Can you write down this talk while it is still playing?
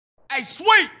Hey,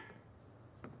 Sweet!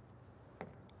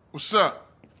 What's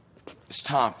up? It's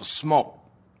time for smoke.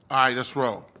 All right, let's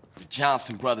roll. The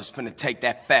Johnson brothers finna take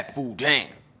that fat fool down.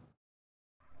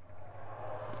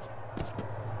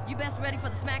 You best ready for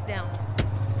the smackdown.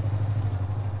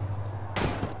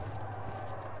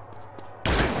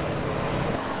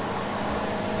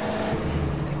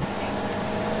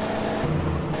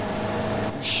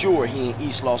 You sure he in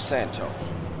East Los Santos?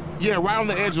 Yeah, right on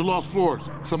the edge of Los Flores.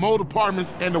 Some old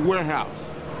apartments and a warehouse.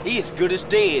 He as good as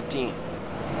dead, then.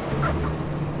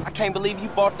 I can't believe you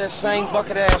bought that same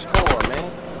bucket-ass car,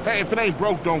 man. Hey, if it ain't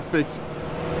broke, don't fix it.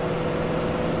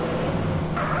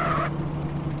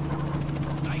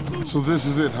 So this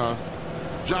is it, huh?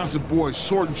 Johnson boys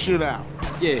sorting shit out.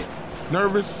 Yeah.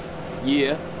 Nervous?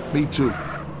 Yeah. Me too.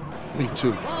 Me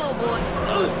too. Oh, boy.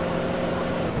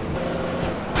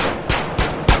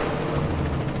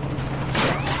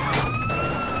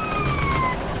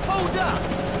 Hold up!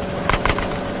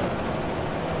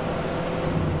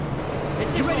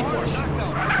 You ready for a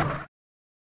knockdown?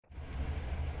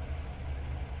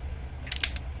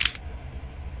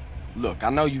 Look, I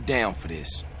know you down for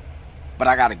this, but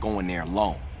I gotta go in there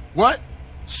alone. What?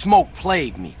 Smoke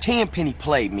played me. Tenpenny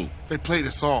played me. They played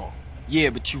us all. Yeah,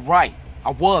 but you're right.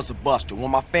 I was a buster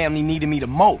when my family needed me the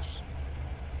most.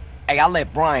 Hey, I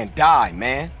let Brian die,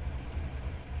 man.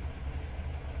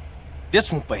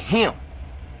 This one for him.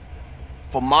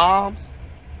 For Moms.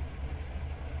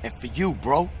 And for you,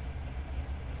 bro.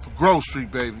 For Grove Street,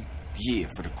 baby. Yeah,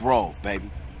 for the Grove, baby.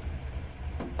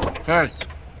 Hey,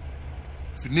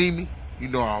 if you need me, you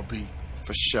know I'll be.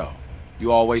 For sure.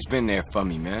 You always been there for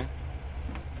me, man.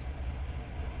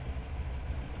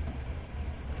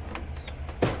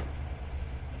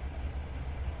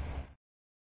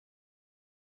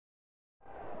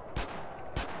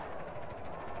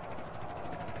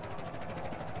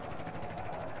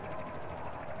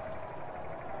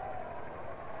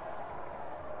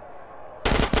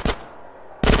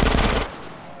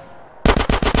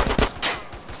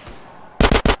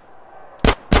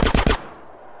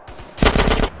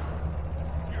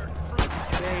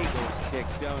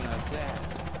 Donuts at.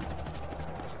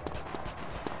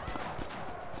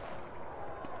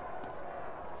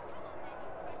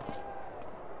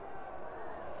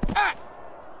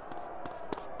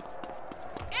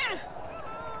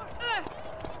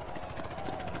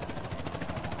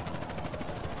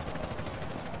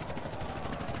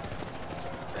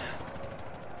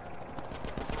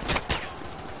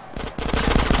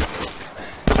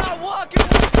 Not walking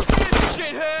with this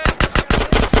shithead!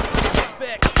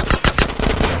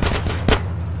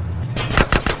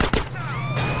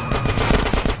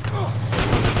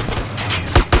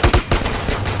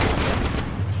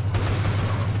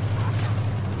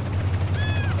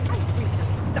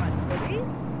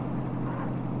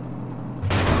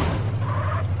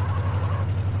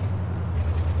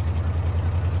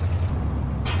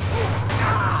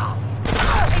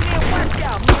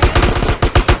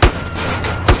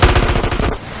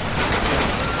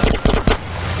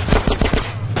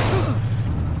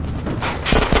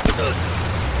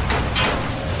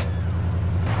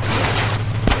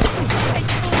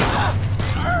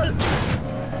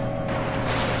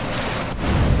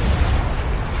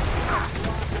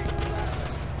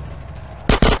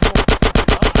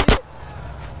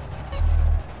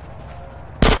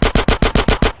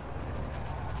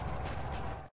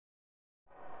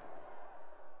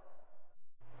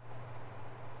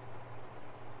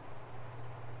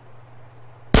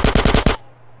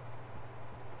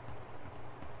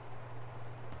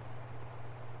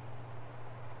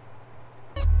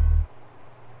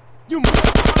 You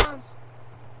morons!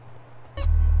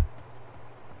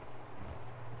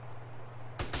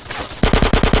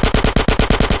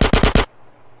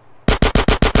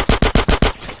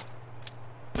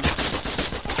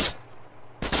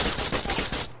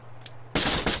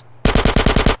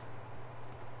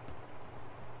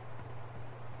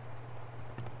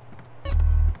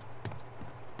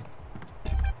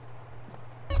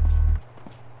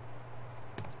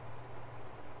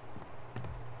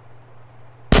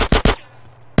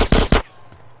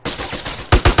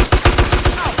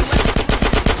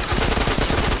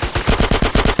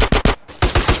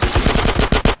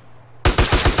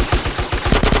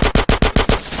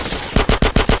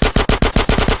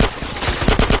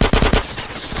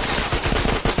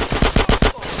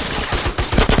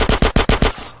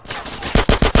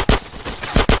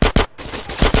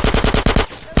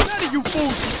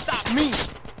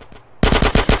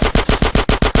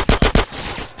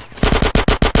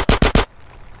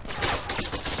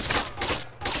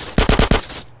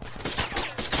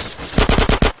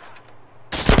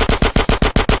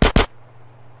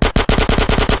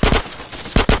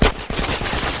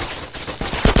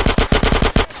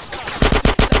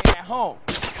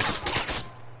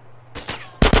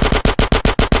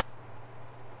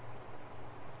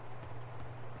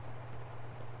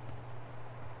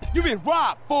 You been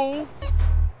robbed, fool!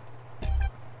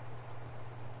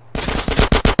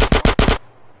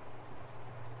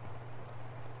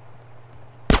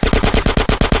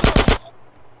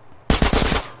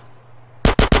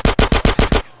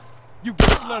 You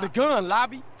gotta love the gun,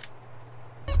 Lobby.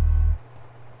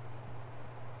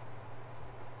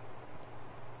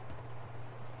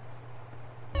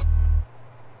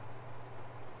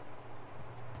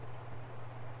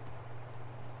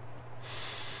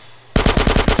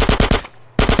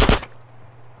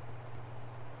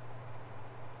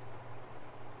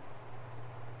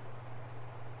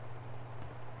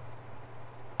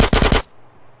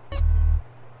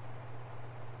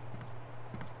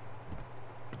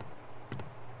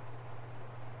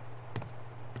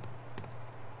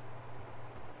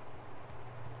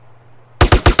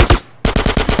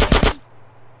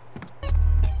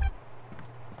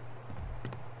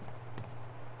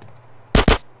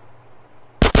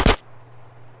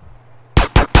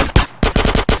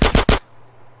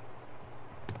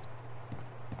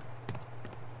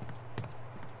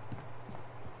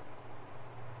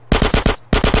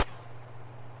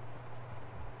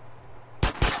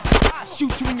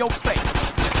 Shoot you in your face.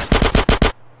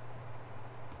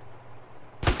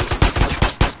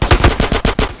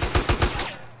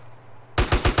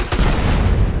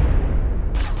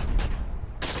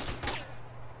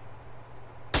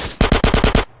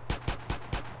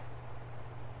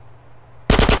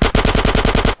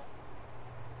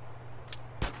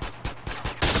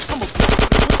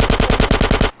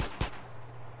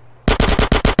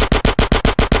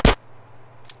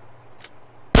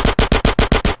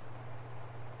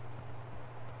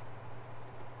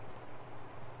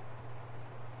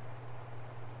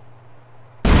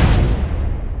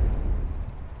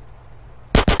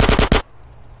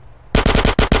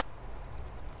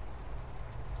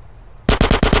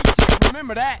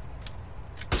 Remember that.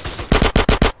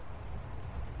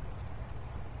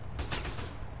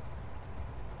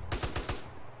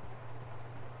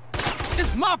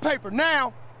 It's my paper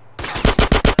now.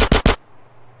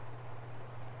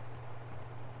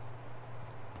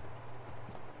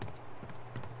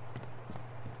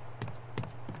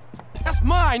 That's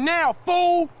mine now,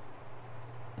 fool.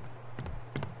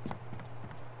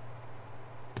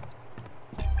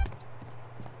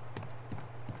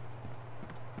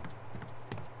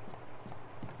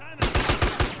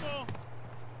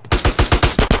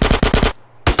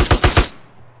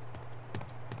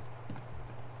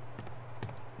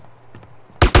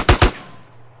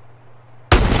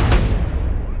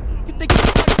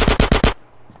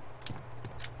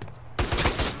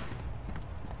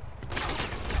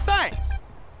 Thanks.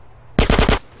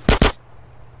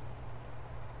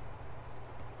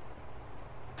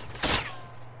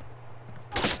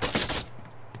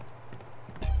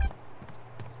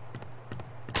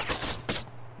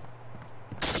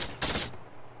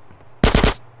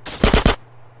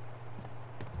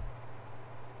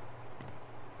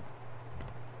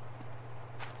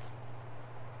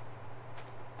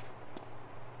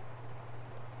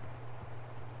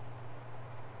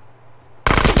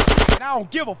 I don't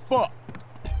give a fuck.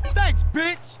 Thanks,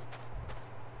 bitch.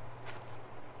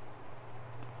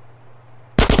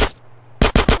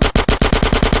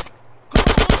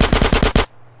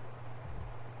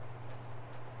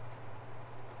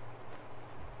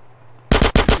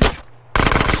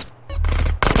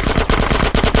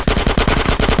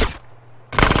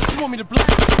 You want me to blast?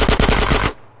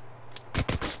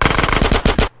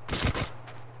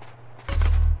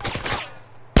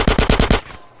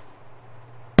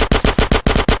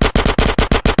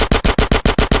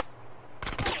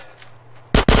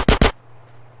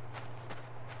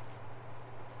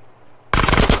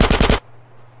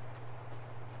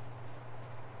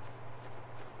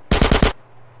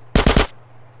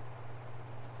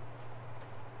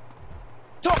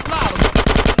 Talk louder.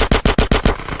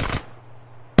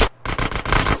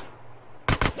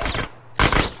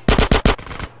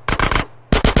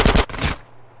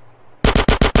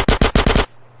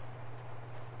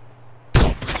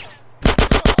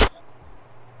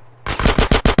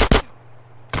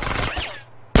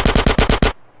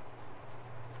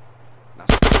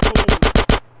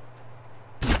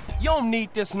 You don't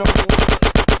need this no more.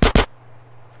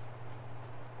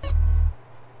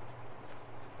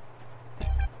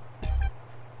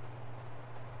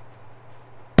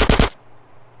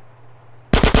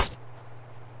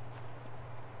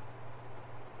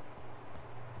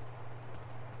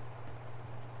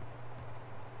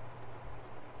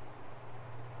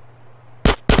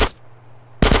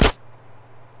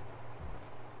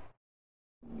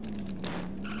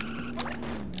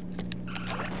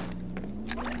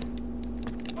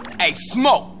 Hey,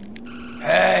 Smoke!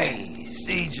 Hey,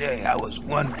 CJ, I was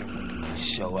wondering when you would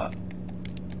show up.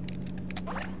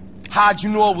 How'd you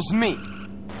know it was me?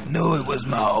 Knew it was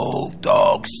my old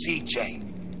dog,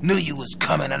 CJ. Knew you was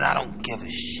coming and I don't give a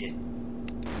shit.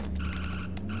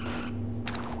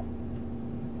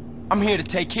 I'm here to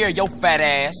take care of your fat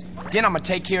ass. Then I'm gonna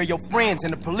take care of your friends in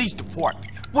the police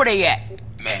department. Where they at?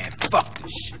 Man, fuck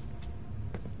this shit.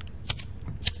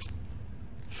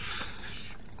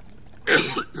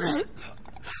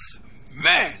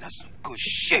 Man, that's some good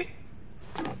shit.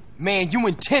 Man, you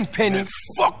and Tenpenny. Man,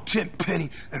 fuck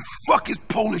Tenpenny, and fuck his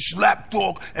Polish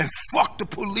lapdog, and fuck the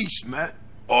police, man.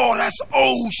 Oh, that's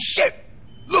old shit.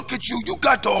 Look at you, you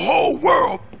got the whole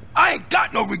world. I ain't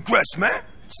got no regrets, man.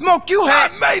 Smoke, you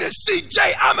had... I made it,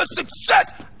 CJ. I'm a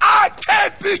success. I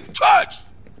can't be touched.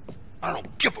 I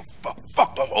don't give a fuck.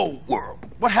 Fuck the whole world.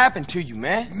 What happened to you,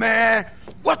 man? Man,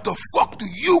 what the fuck do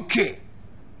you care?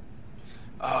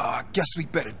 I guess we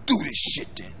better do this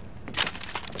shit then.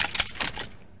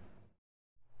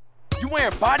 You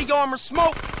wearing body armor,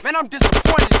 Smoke? Man, I'm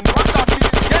disappointed in you. I thought you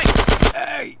was gangster.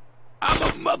 Hey, I'm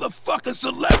a motherfucking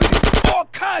celebrity. All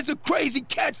kinds of crazy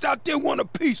cats out there want a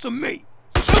piece of me.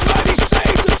 Somebody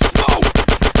save the Smoke!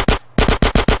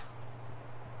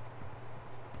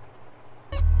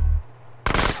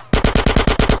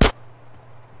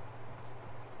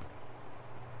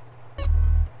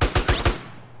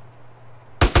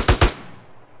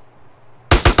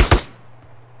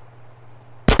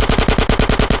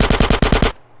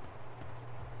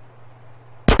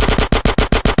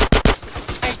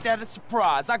 Ain't that a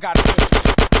surprise? I got it.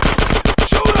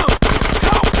 Shoot him!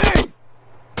 Help me!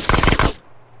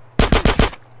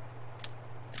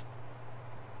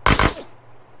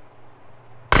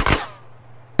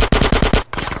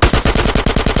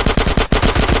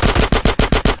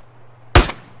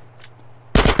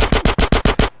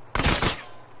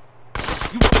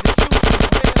 You want me to shoot you,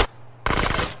 man?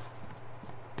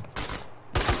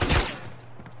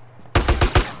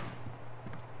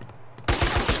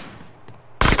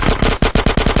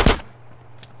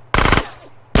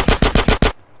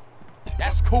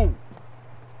 That's cool.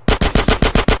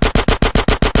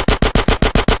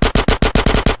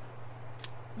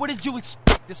 What did you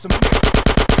expect? This America?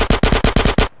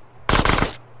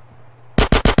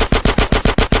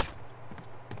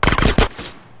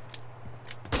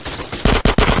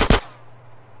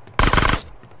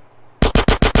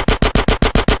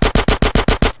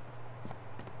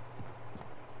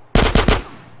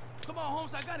 Come on,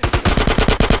 Holmes, I got it.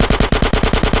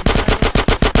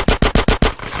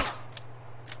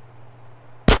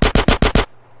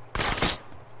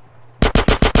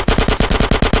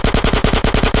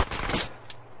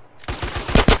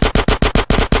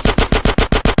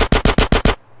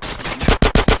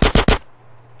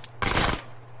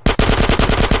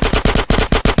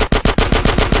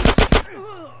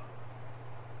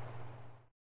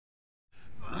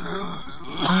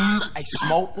 Hey,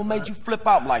 Smoke, what made you flip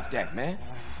out like that, man?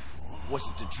 Was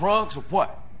it the drugs or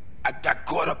what? I got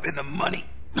caught up in the money,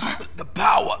 the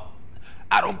power.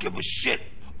 I don't give a shit.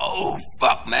 Oh,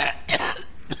 fuck, man.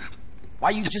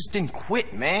 Why you just didn't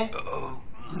quit, man?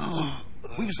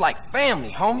 We was like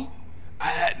family, homie. I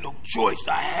had no choice.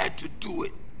 I had to do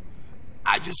it.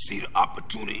 I just see the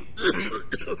opportunity.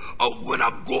 Oh, when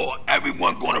I'm gone,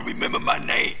 everyone gonna remember my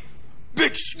name.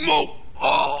 Big Smoke.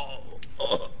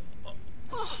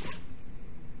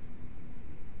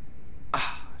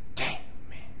 Damn,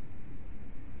 man.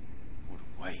 What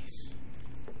a waste.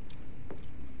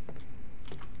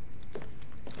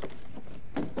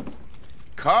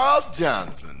 Carl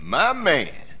Johnson, my man.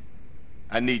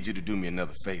 I need you to do me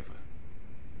another favor.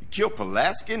 You killed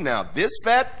Pulaski, now this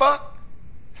fat fuck?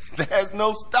 There's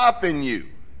no stopping you.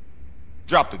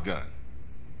 Drop the gun.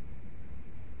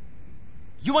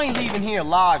 You ain't leaving here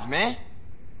alive, man.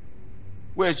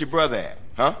 Where's your brother at,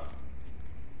 huh?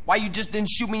 Why you just didn't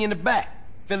shoot me in the back?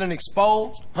 Feeling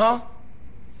exposed, huh?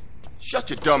 Shut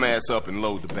your dumb ass up and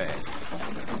load the bag.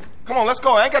 Come on, let's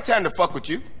go. I ain't got time to fuck with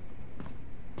you.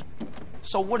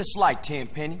 So what it's like,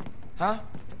 Tenpenny, huh?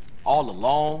 All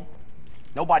alone?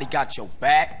 Nobody got your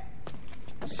back?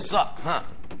 Suck, huh?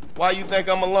 Why you think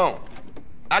I'm alone?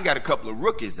 I got a couple of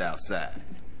rookies outside.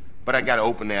 But I gotta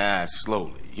open their eyes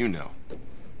slowly, you know.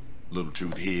 Little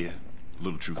truth here,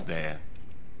 little truth there.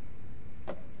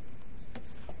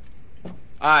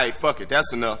 Alright, fuck it,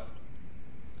 that's enough.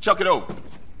 Chuck it over.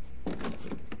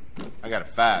 I got a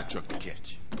fire truck to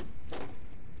catch.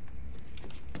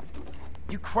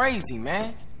 You crazy,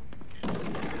 man.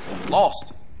 You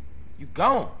lost it. You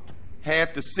gone.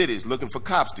 Half the city's looking for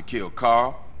cops to kill,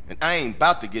 Carl. And I ain't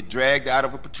about to get dragged out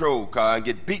of a patrol car and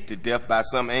get beat to death by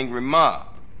some angry mob.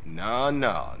 No,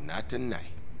 not tonight.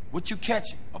 What you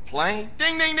catching? A plane?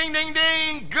 Ding, ding, ding, ding,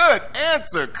 ding! Good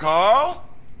answer, Carl!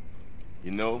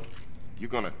 You know, you're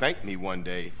gonna thank me one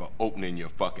day for opening your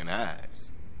fucking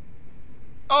eyes.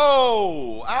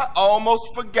 Oh, I almost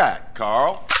forgot,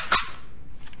 Carl.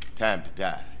 Time to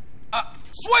die.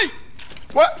 Sweet!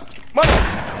 What? Mother...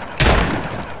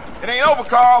 It ain't over,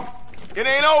 Carl. It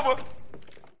ain't over.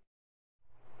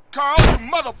 Carl, you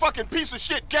motherfucking piece of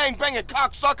shit gang-banging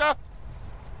cocksucker!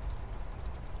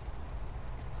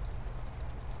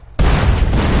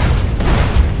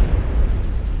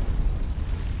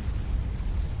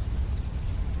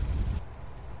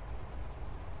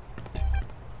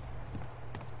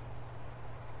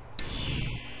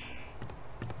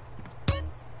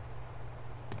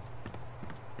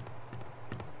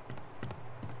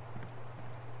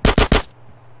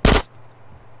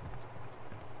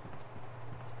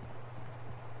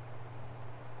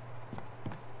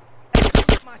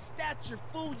 My stature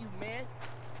fool you, man.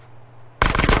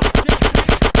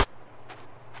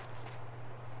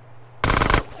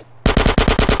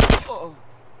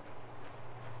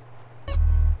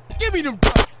 Give me them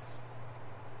drugs!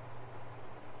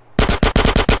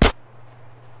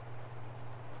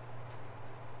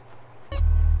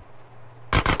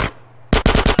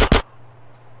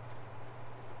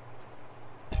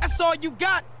 That's all you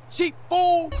got, cheap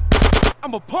fool!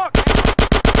 I'm a punk!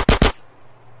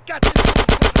 Got this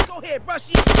motherfucker. Go ahead,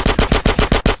 rush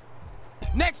it.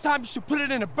 Next time you should put it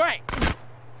in a bank.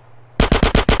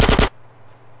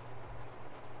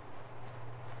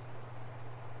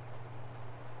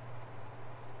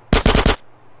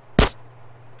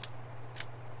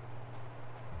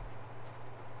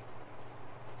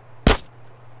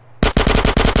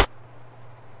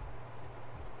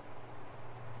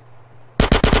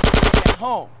 At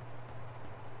home.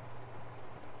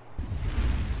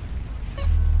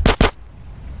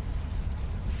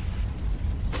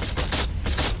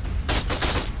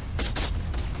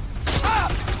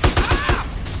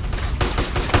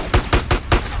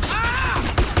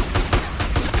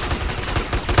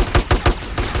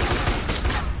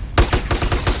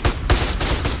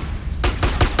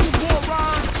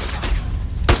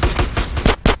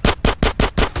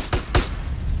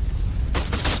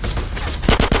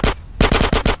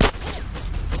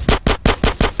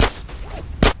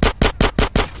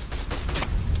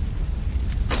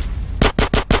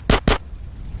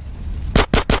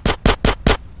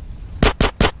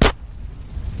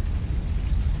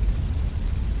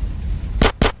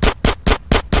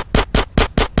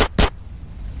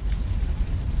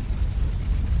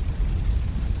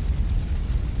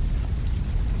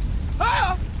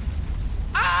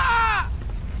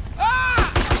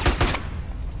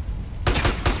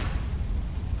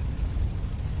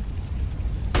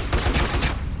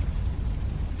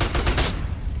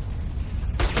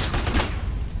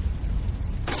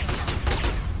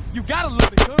 You gotta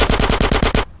love it good.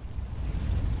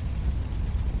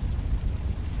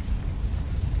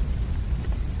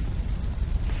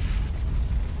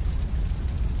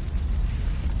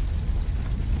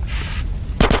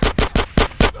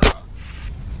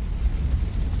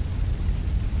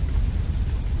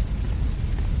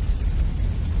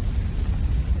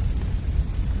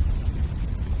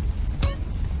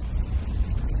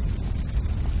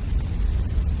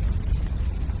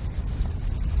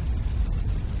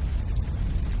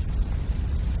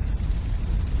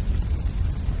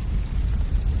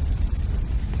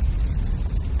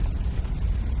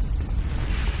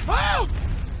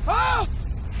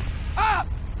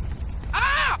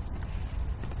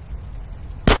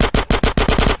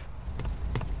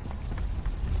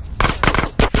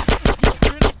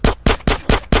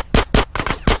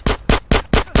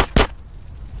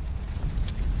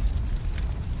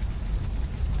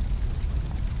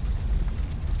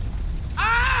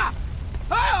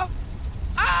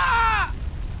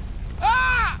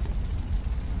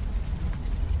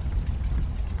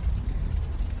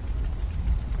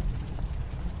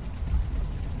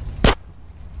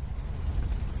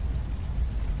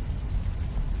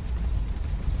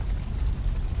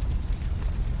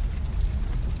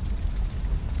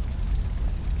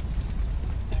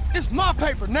 It's my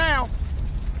paper now.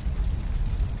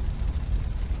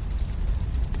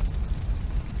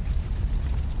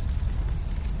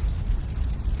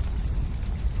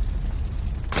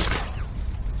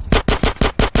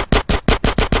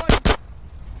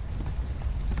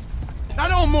 Now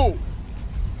don't move.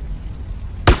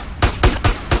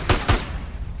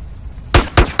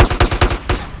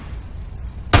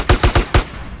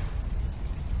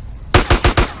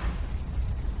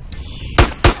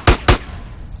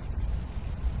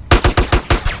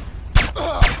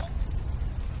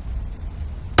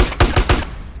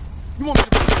 You want me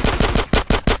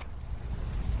to...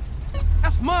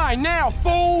 That's mine now,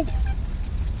 fool!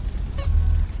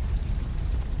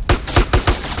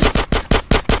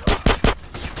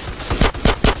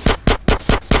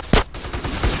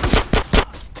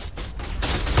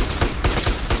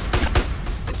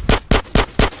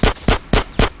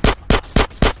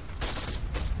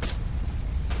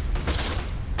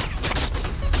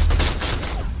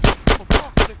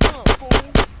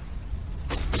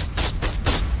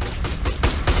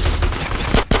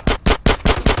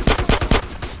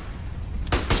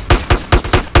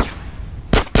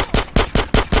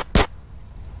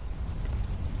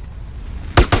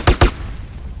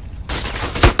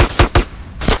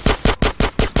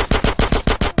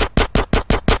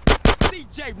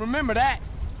 Remember that?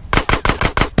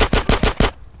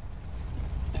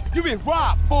 You been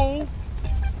robbed, fool!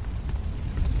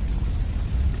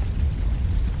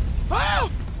 Ah!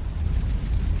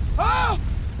 Ah!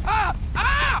 Ah!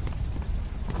 Ah!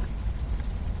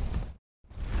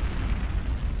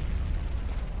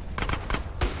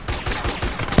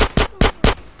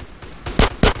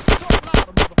 Talk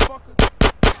louder, motherfucker!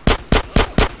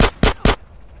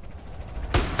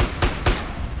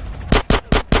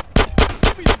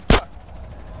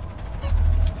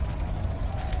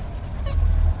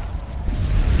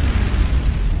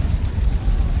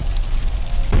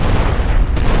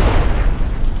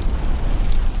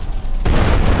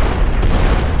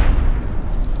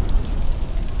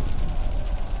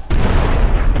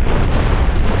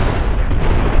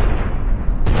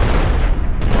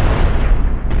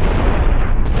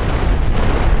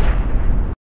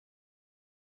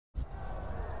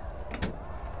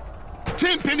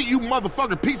 Tenpenny, you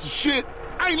motherfucking piece of shit.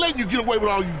 I ain't letting you get away with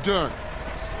all you've done.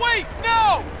 Sweet,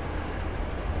 no!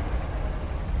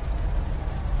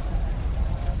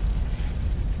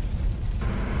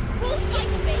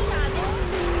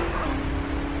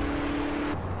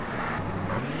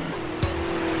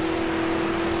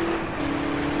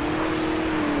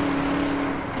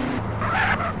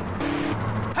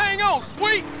 Hang on,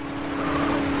 Sweet!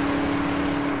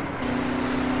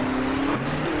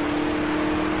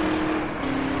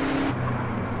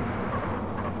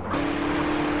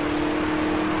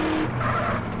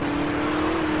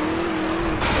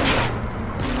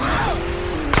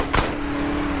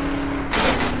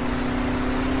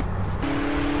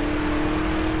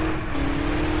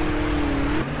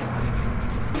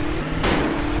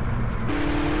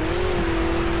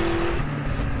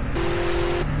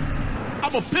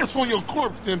 I'ma piss on your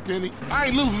corpse, Tenpenny. I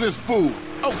ain't losing this fool.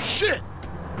 Oh, shit!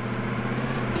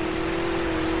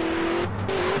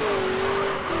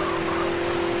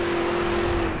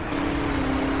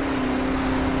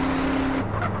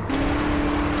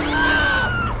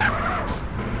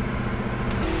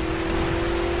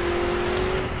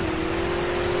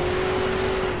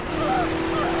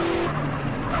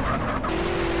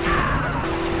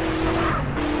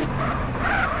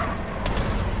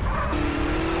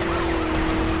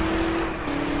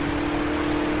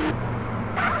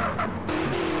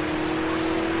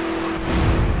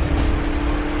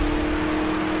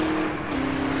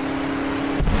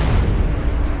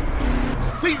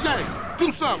 CJ,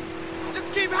 do something.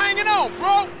 Just keep hanging on,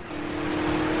 bro!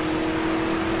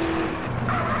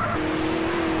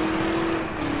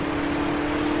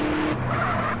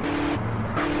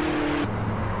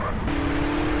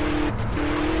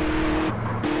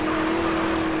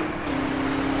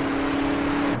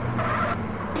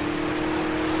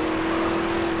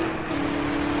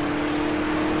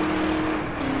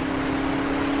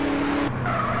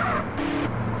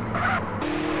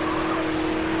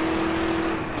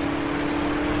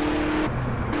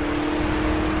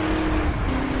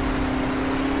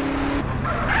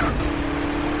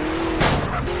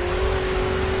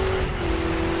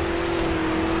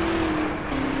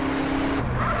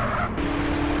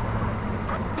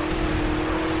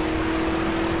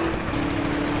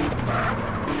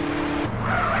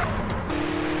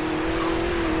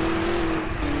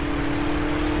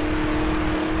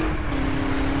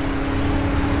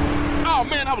 Oh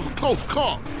man, that was a close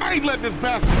call. I ain't letting this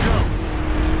bastard go.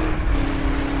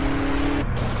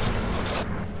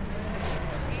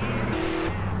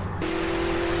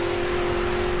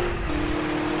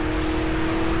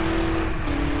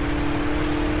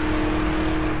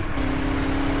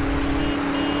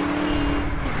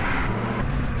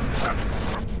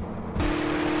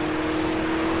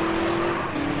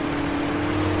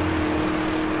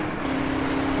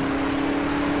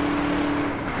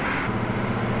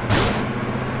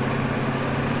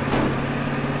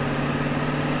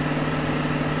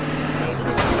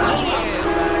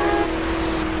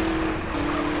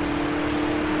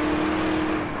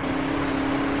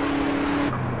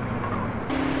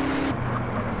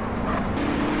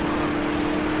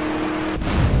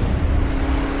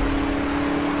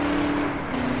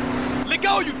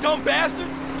 go, you dumb bastard!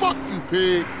 Fuck you,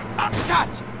 pig. I got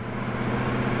you!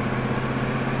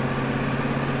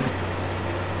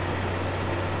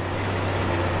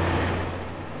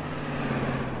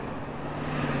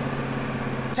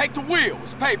 Take the wheel,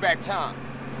 it's payback time.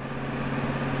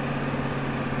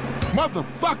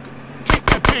 Motherfucker, take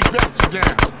that big bastard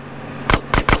down.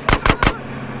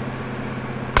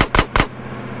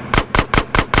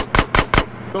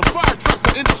 Those fire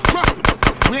trucks are indestructible.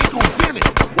 We ain't gonna get it.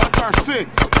 Watch our six.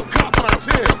 Cops on our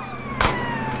tail.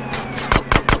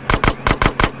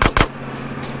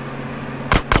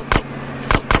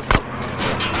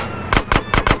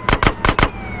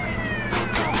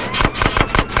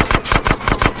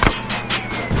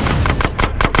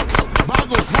 By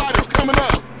those riders coming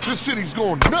up, this city's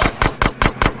going nuts.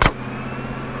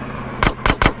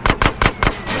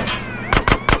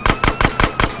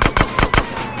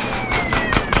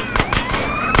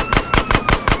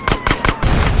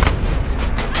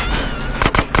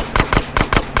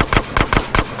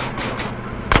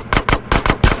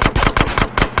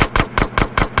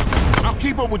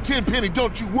 Keep up with Tenpenny,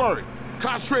 don't you worry.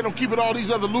 Concentrate on keeping all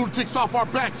these other lunatics off our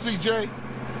backs, CJ.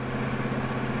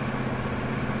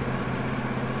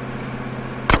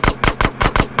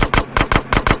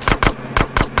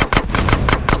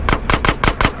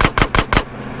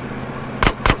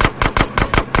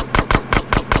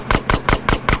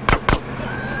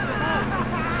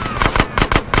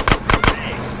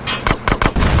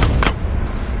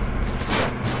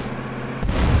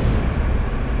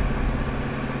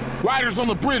 Riders on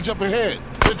the bridge up ahead.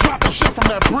 They're dropping shit from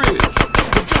that bridge.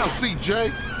 Look out,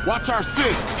 CJ. Watch our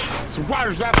six. Some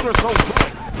riders after us on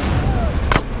break.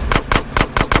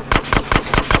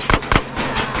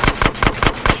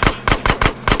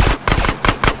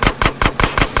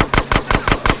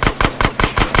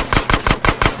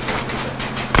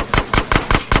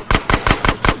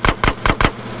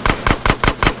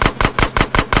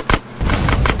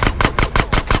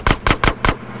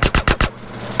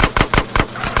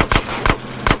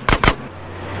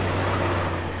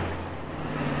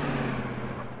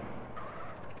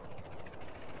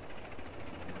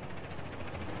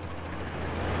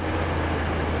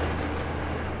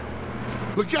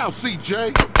 Look out,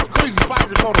 CJ. Crazy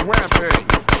bikers on a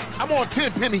rampage. I'm on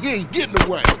Tenpenny, he ain't getting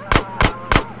away.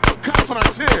 Cops on our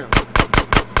tail.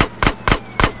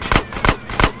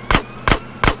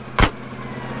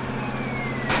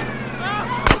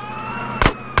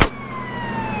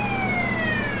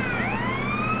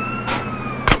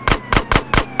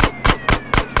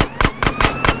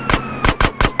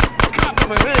 Cops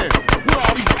up ahead. Where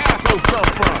all these assholes come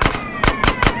from?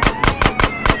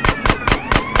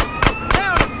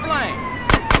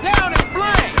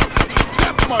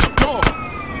 My dog.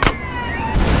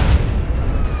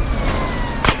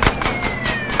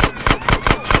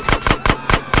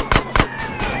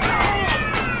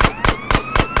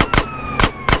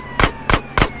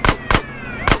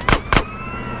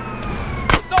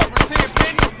 It's over,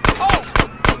 Tenpenny. Oh!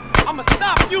 I'ma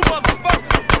stop you, motherfucker!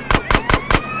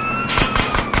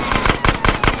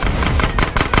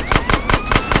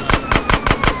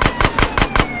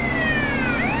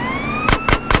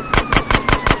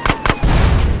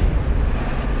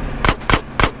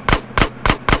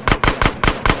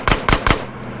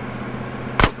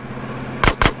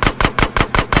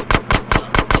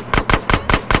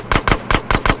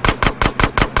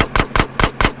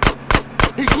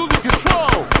 He's losing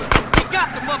control! We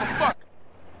got the motherfucker!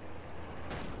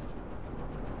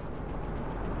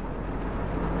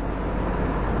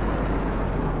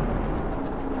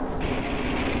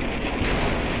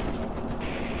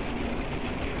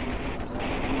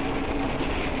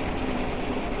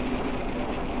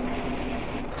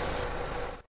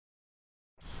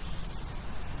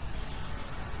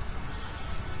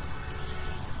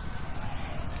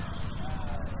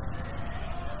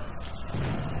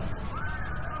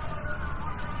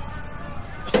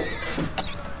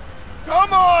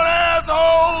 Come on,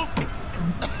 assholes!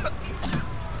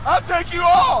 I'll take you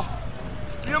all!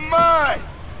 You're mine!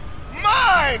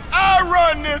 Mine! I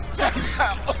run this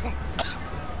town!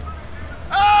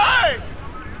 Hey!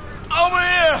 Over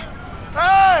here!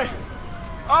 Hey!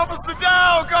 Officer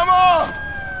down, come on!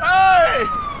 Hey!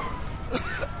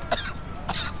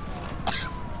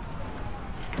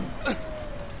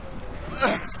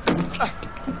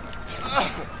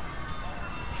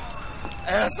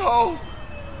 Assholes!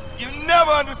 You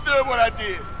never understood what I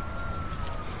did.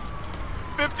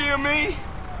 50 of me,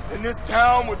 and this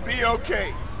town would be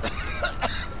okay.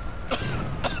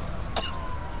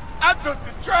 I took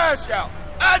the trash out.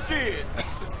 I did.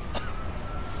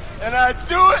 And I'd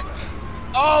do it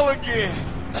all again.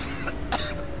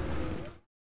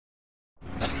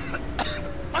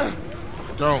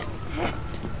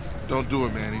 Don't do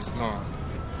it, man. He's gone.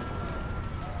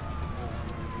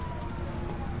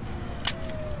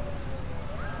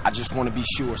 I just want to be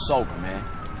sure sober, man.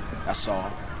 That's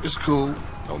all. It's cool.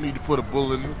 Don't need to put a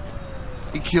bullet in him.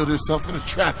 He killed himself in a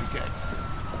traffic accident.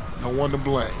 No one to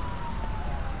blame.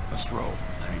 Let's roll.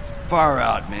 I mean, far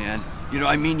out, man. You know,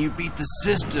 I mean, you beat the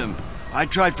system. I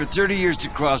tried for 30 years to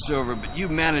cross over, but you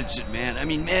managed it, man. I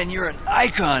mean, man, you're an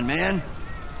icon, man.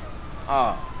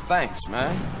 Oh, thanks,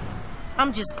 man.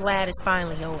 I'm just glad it's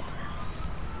finally over.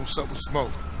 What's up with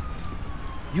Smoke?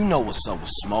 You know what's up with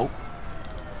Smoke.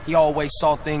 He always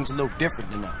saw things a little different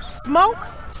than us. Smoke?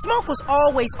 Smoke was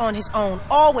always on his own,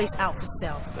 always out for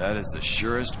self. That is the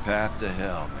surest path to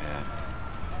hell, man.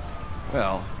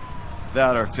 Well,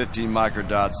 that or 15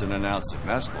 microdots and an ounce of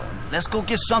mescaline. Let's go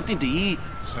get something to eat.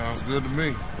 Sounds good to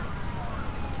me.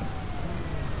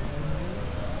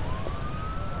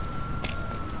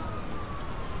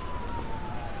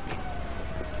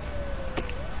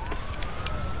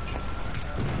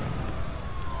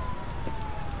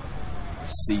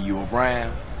 See you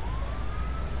around,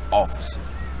 officer.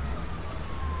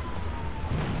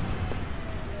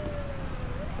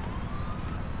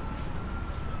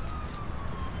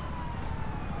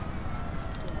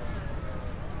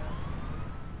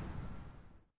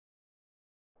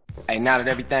 Hey, now that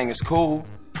everything is cool,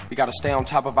 we gotta stay on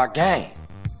top of our game.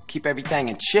 Keep everything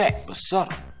in check, but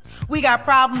subtle. We got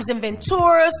problems in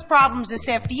Venturas, problems in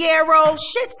San Fierro.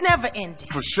 Shit's never ending.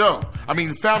 For sure. I mean,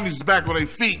 the family's back on their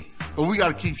feet, but we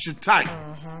gotta keep shit tight.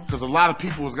 Because a lot of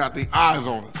people has got their eyes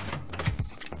on us.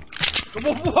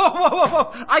 Whoa, whoa, whoa, whoa,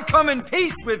 whoa. I come in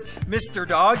peace with Mr.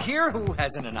 Dog here, who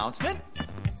has an announcement.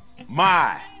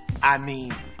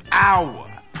 Our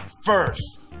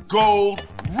first gold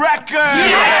record!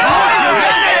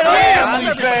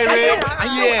 Family, baby!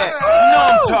 Yeah, you know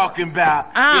what I'm talking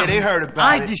about. Yeah, they heard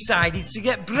about it. I decided to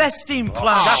get breast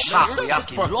implants.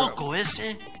 Loco,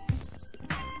 ese.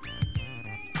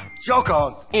 Joke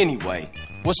on. Anyway,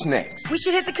 what's next? We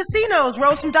should hit the casinos,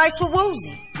 roll some dice with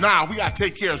Woozy. Nah, we gotta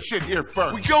take care of shit here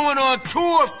first. We going on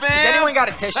tour, fam! Has anyone got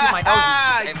a tissue? My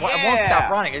nose is, it won't stop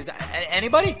running. Is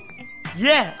anybody?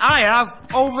 Yeah, I have.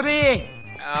 Over there.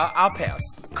 I'll pass.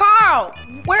 Carl,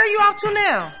 where are you off to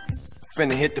now?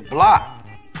 Finna hit the block.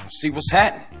 See what's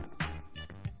happening.